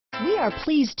We are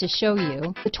pleased to show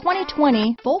you the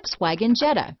 2020 Volkswagen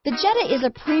Jetta. The Jetta is a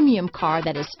premium car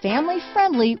that is family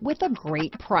friendly with a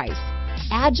great price.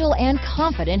 Agile and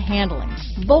confident handling.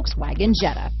 Volkswagen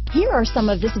Jetta. Here are some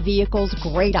of this vehicle's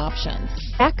great options: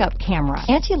 backup camera,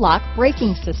 anti-lock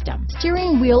braking system,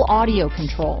 steering wheel audio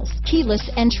controls,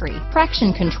 keyless entry,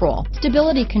 traction control,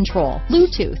 stability control,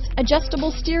 Bluetooth,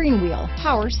 adjustable steering wheel,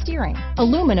 power steering,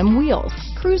 aluminum wheels,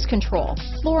 cruise control,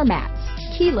 floor mats,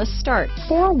 keyless start,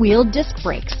 four-wheel disc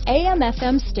brakes,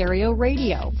 AM/FM stereo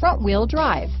radio, front-wheel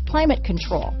drive, climate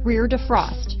control, rear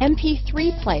defrost,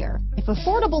 MP3 player. If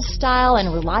affordable style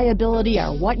and reliability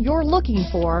are what you're looking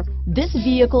for, this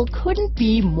vehicle couldn't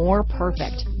be more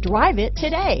perfect. Drive it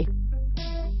today.